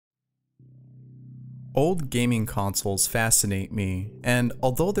Old gaming consoles fascinate me, and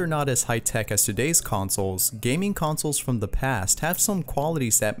although they're not as high-tech as today's consoles, gaming consoles from the past have some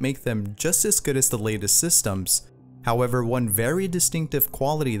qualities that make them just as good as the latest systems. However, one very distinctive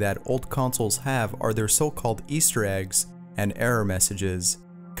quality that old consoles have are their so-called Easter eggs and error messages.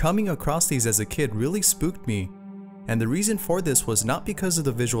 Coming across these as a kid really spooked me, and the reason for this was not because of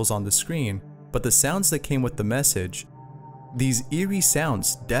the visuals on the screen, but the sounds that came with the message. These eerie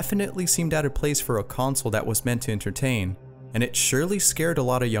sounds definitely seemed out of place for a console that was meant to entertain, and it surely scared a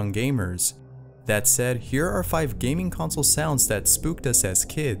lot of young gamers. That said, here are 5 gaming console sounds that spooked us as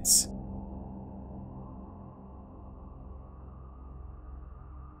kids.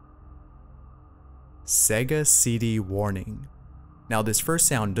 Sega CD warning. Now this first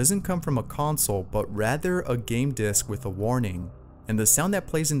sound doesn't come from a console, but rather a game disc with a warning, and the sound that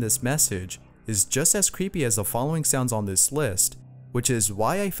plays in this message is just as creepy as the following sounds on this list, which is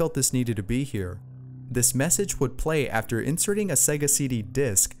why I felt this needed to be here. This message would play after inserting a Sega CD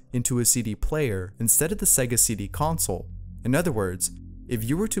disc into a CD player instead of the Sega CD console. In other words, if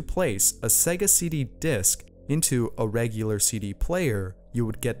you were to place a Sega CD disc into a regular CD player, you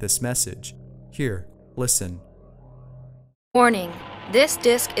would get this message. Here, listen. Warning: this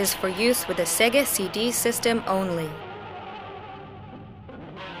disc is for use with a Sega CD system only.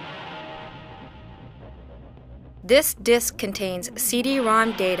 This disc contains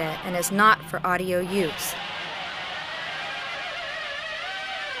CD-ROM data and is not for audio use.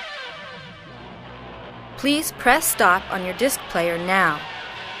 Please press stop on your disc player now.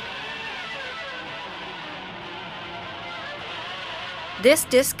 This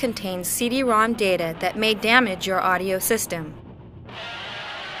disc contains CD-ROM data that may damage your audio system.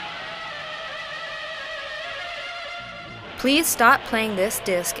 Please stop playing this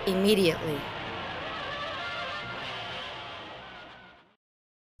disc immediately.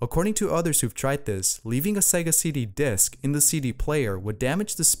 According to others who've tried this, leaving a Sega CD disc in the CD player would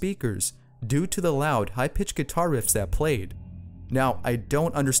damage the speakers due to the loud, high-pitched guitar riffs that played. Now, I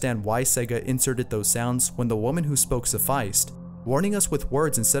don't understand why Sega inserted those sounds when the woman who spoke sufficed. Warning us with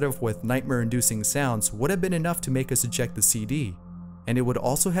words instead of with nightmare-inducing sounds would have been enough to make us eject the CD, and it would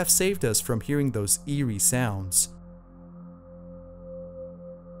also have saved us from hearing those eerie sounds.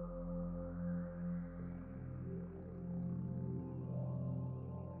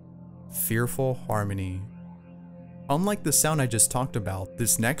 Fearful harmony. Unlike the sound I just talked about,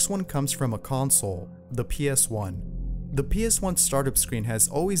 this next one comes from a console, the PS1. The PS1 startup screen has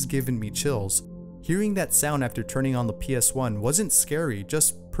always given me chills. Hearing that sound after turning on the PS1 wasn't scary,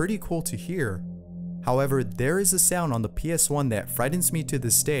 just pretty cool to hear. However, there is a sound on the PS1 that frightens me to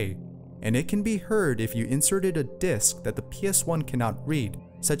this day, and it can be heard if you inserted a disc that the PS1 cannot read,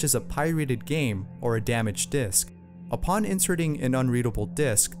 such as a pirated game or a damaged disc. Upon inserting an unreadable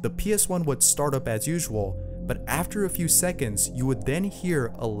disc, the PS1 would start up as usual, but after a few seconds, you would then hear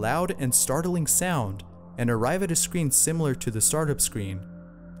a loud and startling sound and arrive at a screen similar to the startup screen.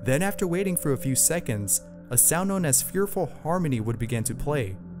 Then after waiting for a few seconds, a sound known as fearful harmony would begin to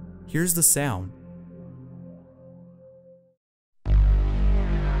play. Here's the sound.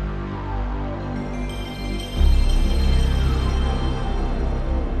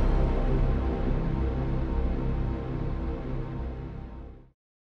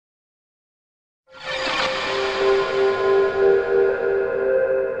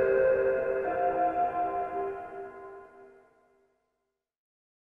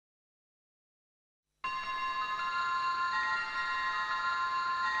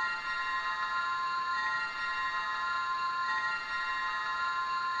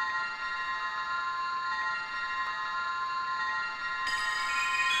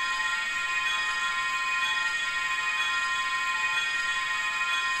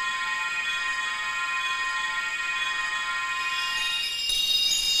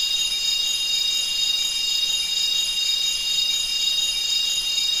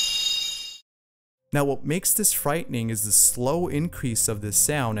 Now what makes this frightening is the slow increase of this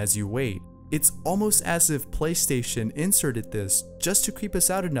sound as you wait. It's almost as if PlayStation inserted this just to creep us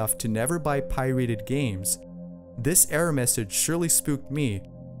out enough to never buy pirated games. This error message surely spooked me,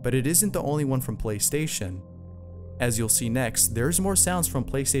 but it isn't the only one from PlayStation. As you'll see next, there's more sounds from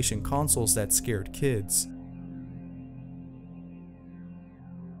PlayStation consoles that scared kids.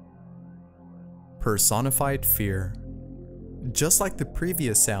 Personified fear. Just like the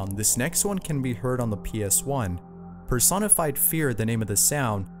previous sound, this next one can be heard on the PS1. Personified fear, the name of the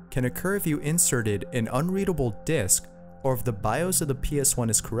sound, can occur if you inserted an unreadable disc or if the BIOS of the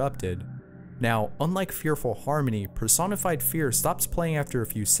PS1 is corrupted. Now, unlike fearful harmony, personified fear stops playing after a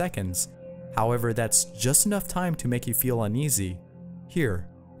few seconds. However, that's just enough time to make you feel uneasy. Here,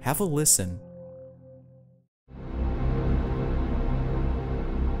 have a listen.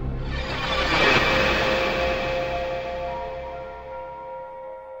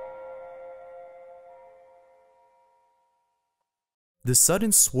 The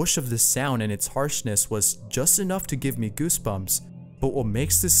sudden swoosh of this sound and its harshness was just enough to give me goosebumps, but what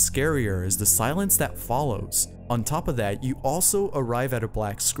makes this scarier is the silence that follows. On top of that, you also arrive at a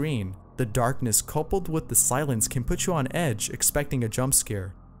black screen. The darkness coupled with the silence can put you on edge expecting a jump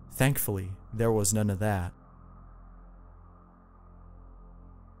scare. Thankfully, there was none of that.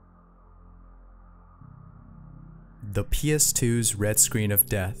 The PS2's red screen of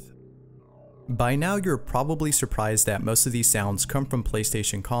death. By now you're probably surprised that most of these sounds come from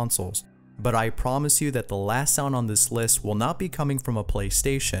PlayStation consoles, but I promise you that the last sound on this list will not be coming from a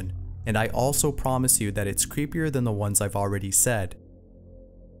PlayStation, and I also promise you that it's creepier than the ones I've already said.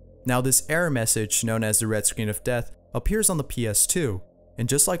 Now this error message, known as the red screen of death, appears on the PS2, and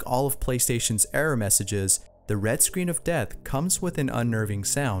just like all of PlayStation's error messages, the red screen of death comes with an unnerving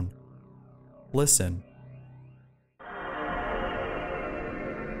sound. Listen.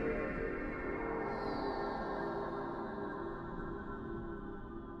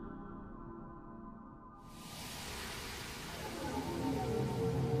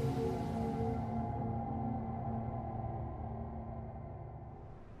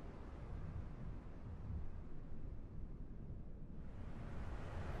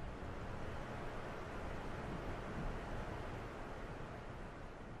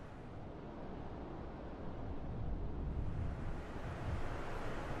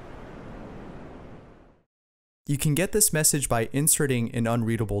 You can get this message by inserting an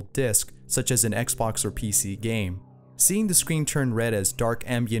unreadable disc, such as an Xbox or PC game. Seeing the screen turn red as dark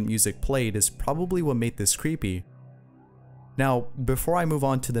ambient music played is probably what made this creepy. Now, before I move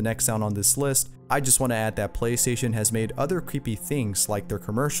on to the next sound on this list, I just want to add that PlayStation has made other creepy things like their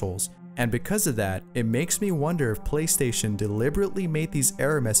commercials, and because of that, it makes me wonder if PlayStation deliberately made these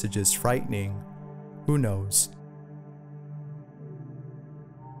error messages frightening. Who knows?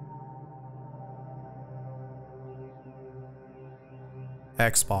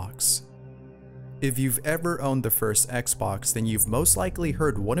 Xbox. If you've ever owned the first Xbox, then you've most likely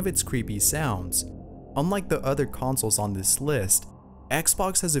heard one of its creepy sounds. Unlike the other consoles on this list,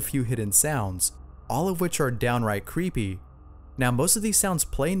 Xbox has a few hidden sounds, all of which are downright creepy. Now most of these sounds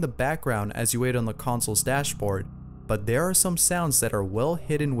play in the background as you wait on the console's dashboard, but there are some sounds that are well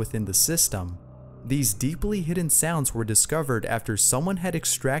hidden within the system. These deeply hidden sounds were discovered after someone had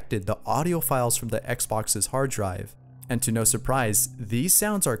extracted the audio files from the Xbox's hard drive. And to no surprise, these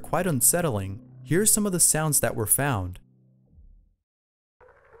sounds are quite unsettling. Here's some of the sounds that were found.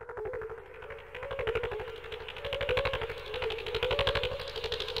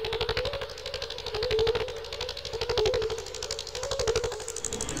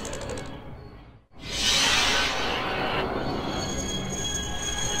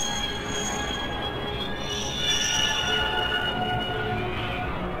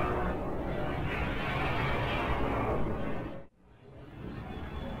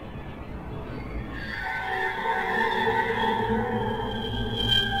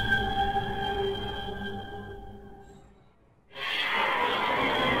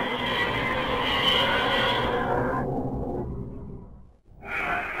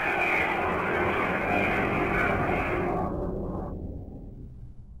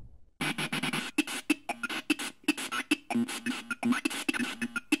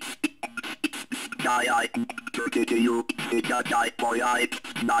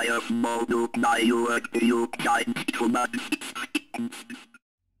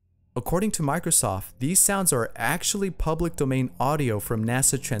 According to Microsoft, these sounds are actually public domain audio from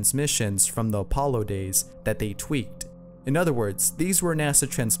NASA transmissions from the Apollo days that they tweaked. In other words, these were NASA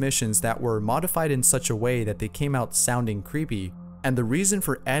transmissions that were modified in such a way that they came out sounding creepy. And the reason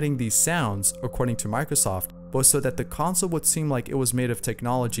for adding these sounds, according to Microsoft, was so that the console would seem like it was made of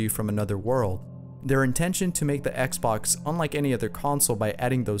technology from another world. Their intention to make the Xbox unlike any other console by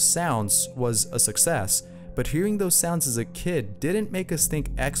adding those sounds was a success, but hearing those sounds as a kid didn't make us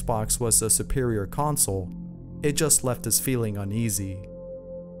think Xbox was a superior console. It just left us feeling uneasy.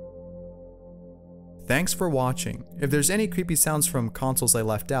 Thanks for watching. If there's any creepy sounds from consoles I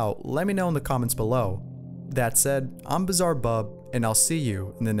left out, let me know in the comments below. That said, I'm Bizarre Bub, and I'll see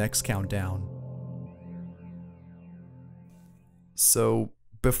you in the next countdown. So,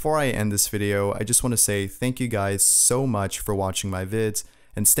 before I end this video, I just want to say thank you guys so much for watching my vids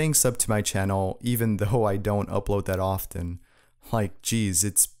and staying sub to my channel even though I don't upload that often. Like, geez,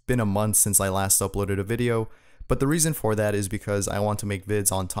 it's been a month since I last uploaded a video, but the reason for that is because I want to make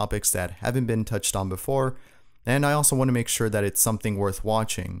vids on topics that haven't been touched on before, and I also want to make sure that it's something worth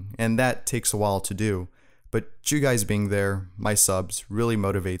watching, and that takes a while to do. But you guys being there, my subs, really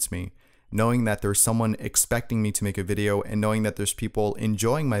motivates me. Knowing that there's someone expecting me to make a video and knowing that there's people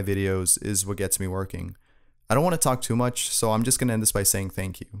enjoying my videos is what gets me working. I don't want to talk too much, so I'm just going to end this by saying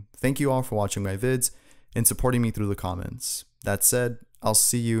thank you. Thank you all for watching my vids and supporting me through the comments. That said, I'll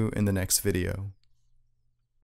see you in the next video.